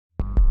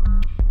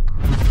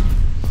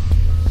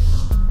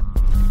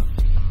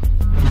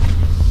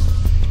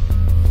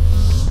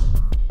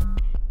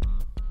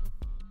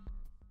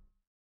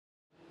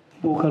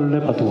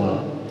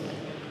repertoire.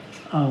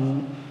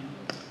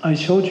 I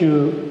showed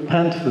you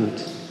pant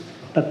foot,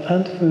 but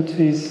pant foot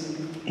is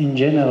in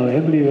general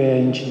everywhere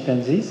in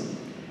chimpanzees.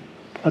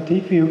 But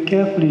if you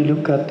carefully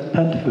look at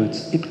pant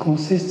foots, it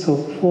consists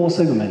of 4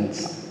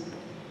 segments.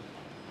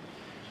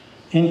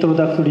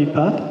 Introductory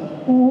part,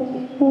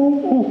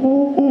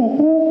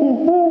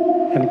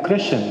 and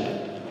crescendo,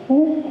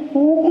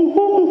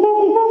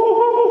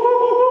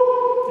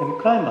 and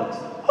climax,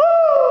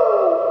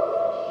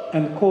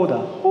 and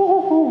coda.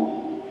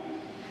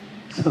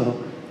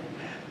 So,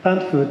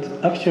 pant foot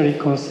actually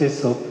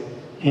consists of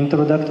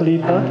introductory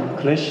part,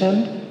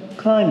 crescendo,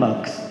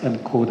 climax,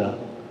 and coda.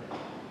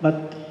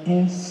 But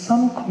in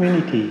some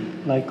community,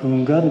 like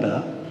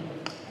Uganda,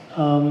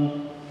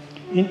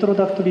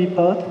 introductory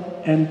part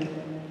and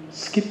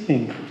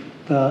skipping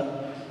the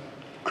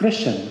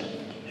crescendo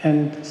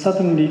and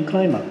suddenly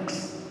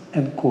climax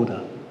and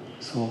coda.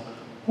 So,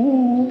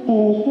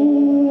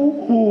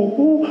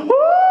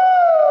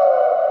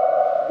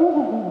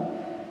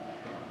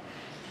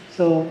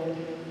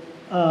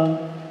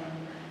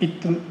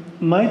 it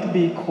might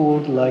be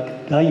called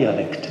like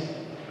dialect.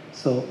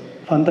 So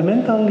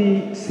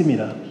fundamentally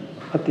similar,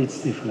 but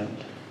it's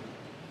different.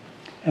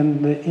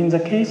 And in the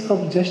case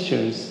of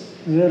gestures,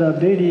 there are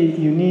very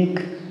unique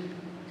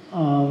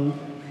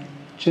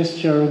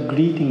gesture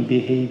greeting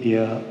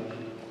behavior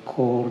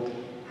called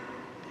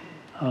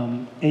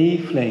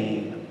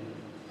A-flame.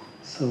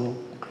 So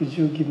could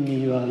you give me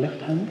your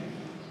left hand?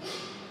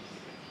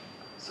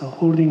 So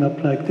holding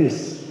up like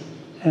this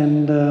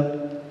and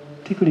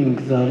tickling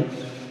the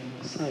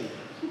side.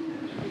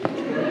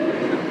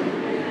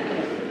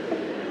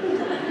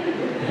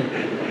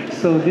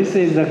 So this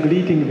is the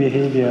greeting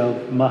behavior of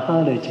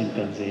Mahale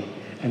chimpanzee,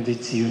 and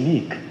it's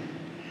unique.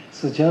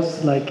 So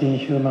just like in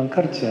human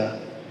culture,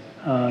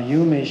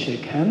 you may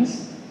shake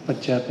hands,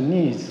 but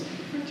Japanese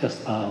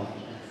just bow.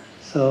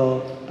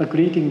 So the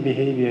greeting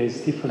behavior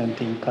is different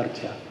in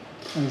culture.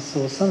 And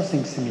so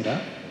something similar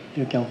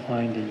you can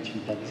find in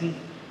chimpanzee.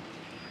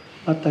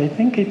 But I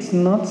think it's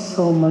not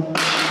so much,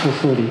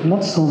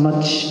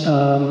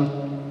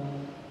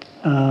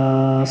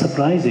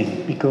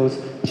 surprising, because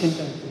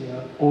chimpanzees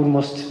are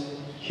almost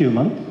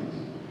human.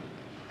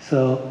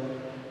 So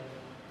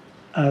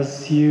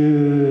thank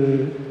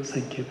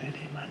you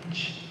very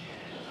much.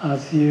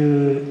 As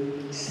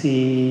you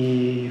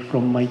see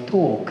from my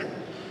talk,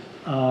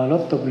 a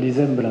lot of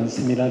resemblance,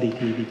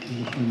 similarity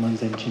between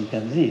humans and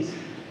chimpanzees.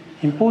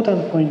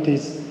 Important point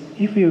is,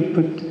 if you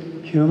put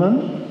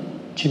human,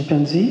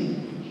 chimpanzee,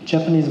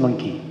 Japanese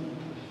monkey,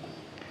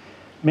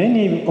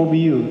 many of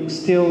you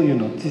still,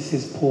 this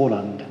is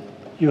Poland.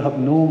 You have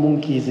no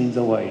monkeys in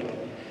the wild.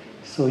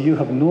 So you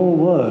have no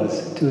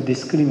words to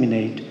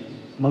discriminate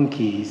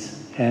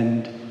monkeys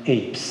and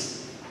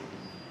apes.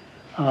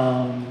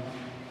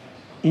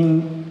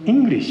 In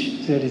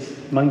English, there is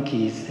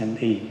monkeys and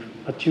ape,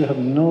 but you have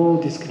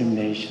no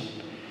discrimination.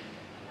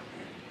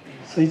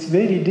 So it's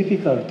very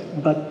difficult,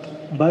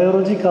 but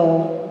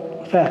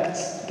biological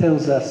facts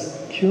tells us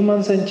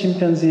humans and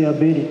chimpanzee are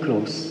very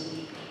close.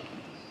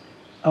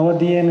 Our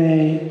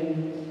DNA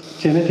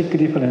genetic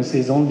difference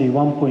is only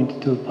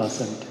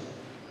 1.2%.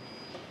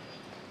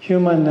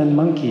 Human and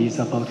monkey is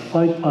about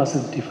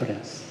 5%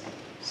 difference.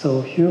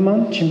 So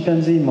human,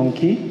 chimpanzee,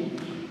 monkey,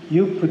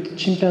 you put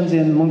chimpanzee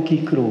and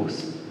monkey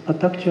close,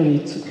 but actually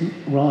it's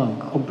wrong,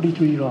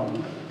 completely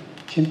wrong.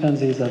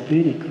 Chimpanzees are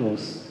very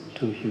close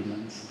to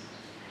humans.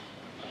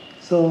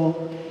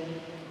 So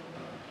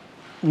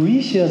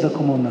we share the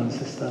common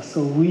ancestor,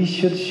 so we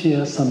should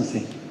share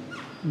something,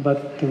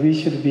 but we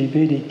should be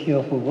very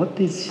careful what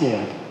is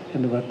shared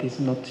and what is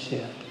not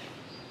shared.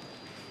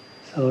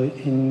 So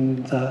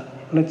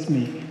let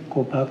me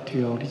go back to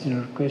your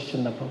original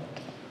question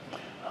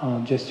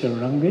about gesture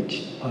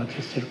language or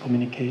gesture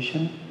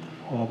communication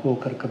or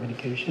vocal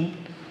communication.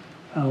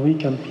 We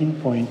can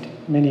pinpoint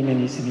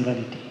many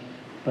similarities,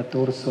 but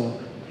also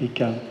we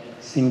can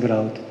single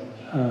out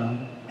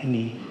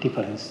any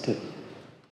difference too.